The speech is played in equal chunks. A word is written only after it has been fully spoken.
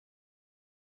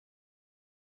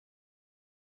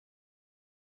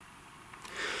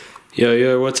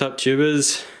Yo, what's up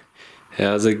tubers?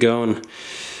 How's it going?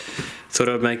 Thought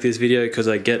I'd make this video because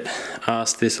I get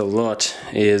asked this a lot,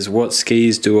 is what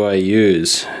skis do I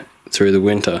use through the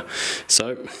winter?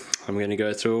 So I'm going to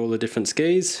go through all the different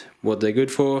skis, what they're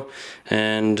good for,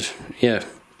 and yeah,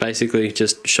 basically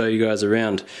just show you guys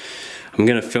around. I'm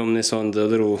going to film this on the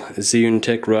little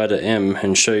Zeuntech Rider M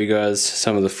and show you guys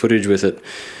some of the footage with it.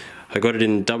 I got it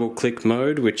in double click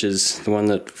mode, which is the one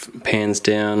that pans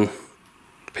down,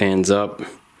 pans up,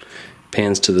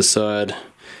 pans to the side,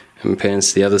 and pans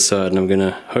to the other side, and I'm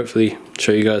gonna hopefully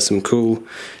show you guys some cool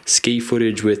ski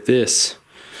footage with this.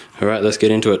 Alright, let's get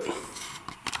into it.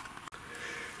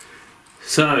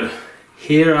 So,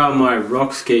 here are my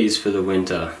rock skis for the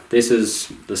winter. This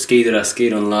is the ski that I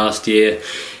skied on last year,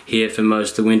 here for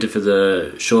most of the winter for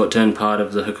the short-term part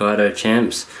of the Hokkaido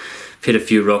Champs. Hit a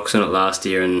few rocks on it last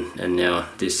year, and now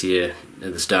this year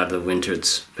at the start of the winter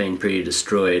it's been pretty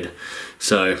destroyed.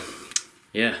 So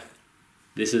yeah,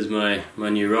 this is my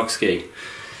new rock ski.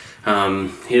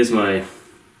 Here's my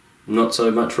not so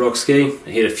much rock ski. I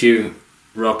hit a few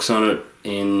rocks on it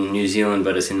in New Zealand,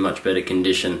 but it's in much better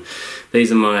condition.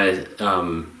 These are my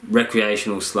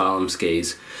recreational slalom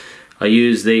skis. I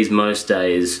use these most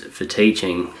days for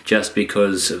teaching just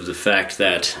because of the fact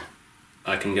that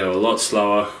I can go a lot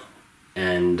slower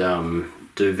and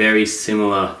do very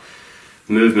similar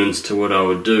movements to what I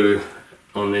would do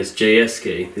on this GS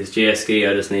ski. This GS ski,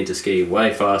 I just need to ski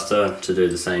way faster to do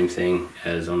the same thing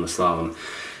as on the slalom.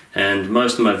 And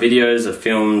most of my videos are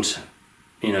filmed,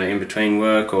 you know, in between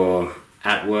work or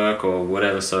at work or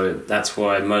whatever, so that's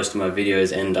why most of my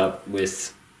videos end up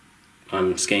with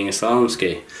I'm skiing a slalom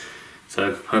ski.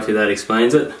 So hopefully that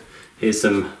explains it. Here's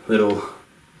some little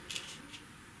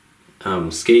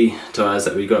ski tires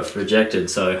that we got projected,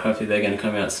 so hopefully they're going to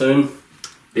come out soon.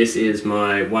 This is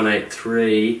my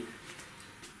 183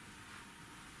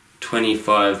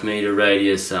 25 meter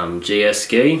radius GS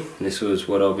ski. This was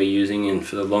what I'll be using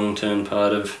for the long-term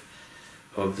part of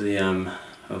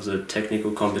the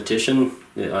technical competition.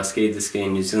 I skied the ski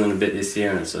in New Zealand a bit this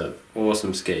year, and it's an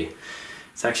awesome ski.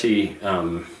 It's actually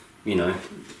you know,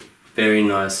 very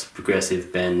nice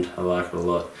progressive bend. I like it a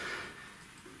lot.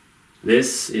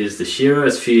 This is the Shiro.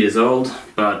 It's a few years old,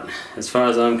 but as far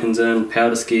as I'm concerned,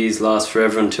 powder skis last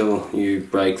forever until you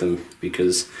break them,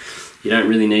 because you don't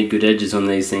really need good edges on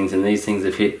these things, and these things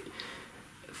have hit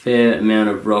a fair amount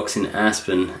of rocks in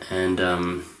Aspen, and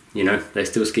you know, they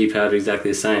still ski powder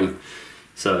exactly the same.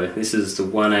 So this is the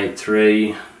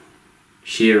 183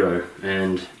 Shiro,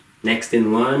 and next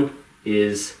in line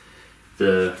is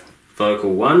the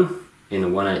Volkl 1 in a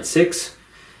 186,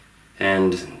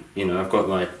 and you know, I've got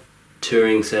my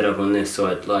touring setup on this, so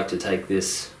I'd like to take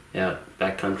this out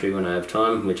backcountry when I have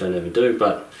time, which I never do,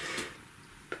 but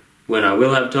when I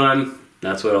will have time,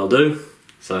 that's what I'll do.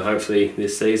 So hopefully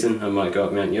this season I might go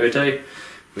up Mount Yote,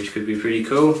 which could be pretty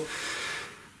cool.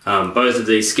 Both of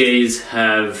these skis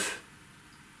have,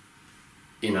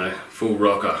 you know, full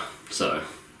rocker, so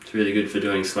it's really good for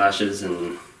doing slashes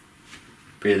and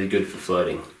really good for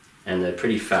floating. And they're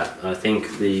pretty fat. I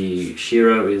think the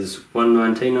Shiro is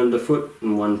 119 underfoot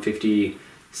and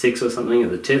 156 or something at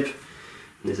the tip.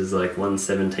 And this is like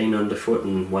 117 underfoot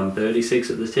and 136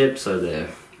 at the tip, so they're,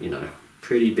 you know,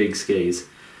 pretty big skis.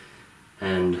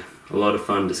 And a lot of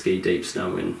fun to ski deep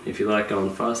snow in if you like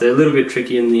going fast. They're a little bit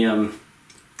tricky in the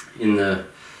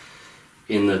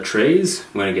trees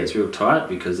when it gets real tight,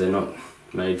 because they're not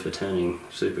made for turning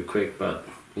super quick, but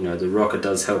you know, the rocker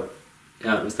does help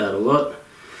out with that a lot.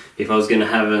 If I was going to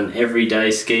have an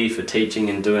everyday ski for teaching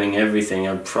and doing everything,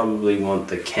 I'd probably want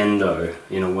the Kendo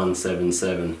in a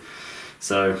 177.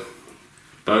 So,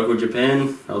 Volkl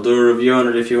Japan, I'll do a review on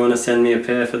it if you want to send me a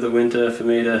pair for the winter for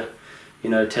me to, you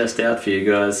know, test out for you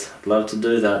guys. I'd love to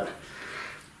do that.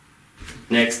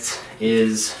 Next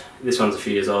is, this one's a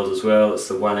few years old as well, it's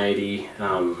the 180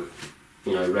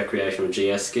 you know, recreational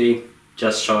GS ski,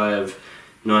 just shy of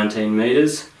 19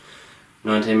 meters.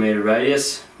 19 meter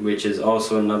radius, which is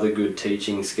also another good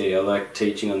teaching ski. I like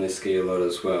teaching on this ski a lot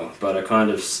as well, but I kind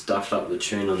of stuffed up the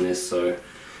tune on this, so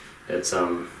it's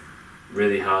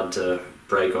really hard to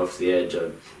break off the edge. I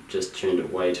just tuned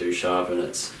it way too sharp and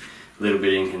it's a little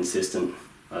bit inconsistent.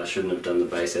 I shouldn't have done the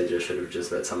base edge, I should have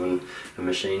just let a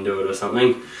machine do it or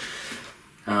something.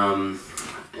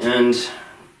 And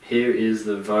here is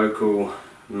the Volkl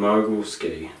Mogul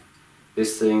ski.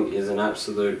 This thing is an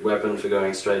absolute weapon for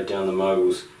going straight down the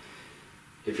moguls.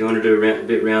 If you want to do a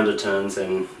bit rounder turns,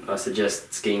 then I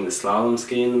suggest skiing the slalom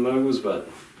ski in the moguls, but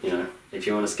you know, if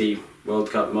you want to ski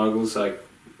World Cup moguls like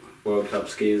World Cup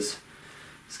skiers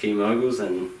ski moguls,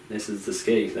 then this is the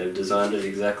ski. They've designed it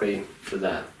exactly for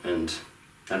that, and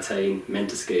that's how you meant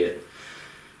to ski it.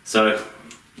 So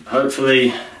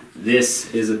hopefully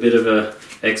this is a bit of a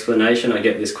explanation. I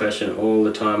get this question all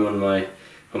the time on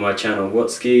my channel.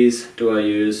 What skis do I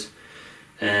use?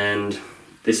 And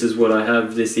this is what I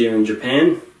have this year in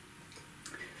Japan.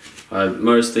 I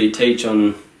mostly teach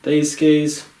on these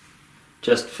skis,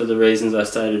 just for the reasons I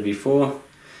stated before.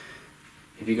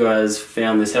 If you guys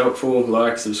found this helpful,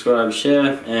 like, subscribe,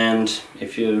 share, and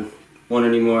if you want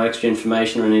any more extra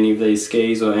information on any of these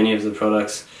skis or any of the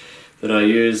products that I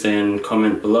use, then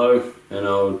comment below and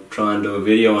I'll try and do a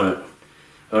video on it.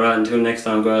 Alright, until next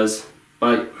time guys,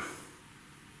 bye.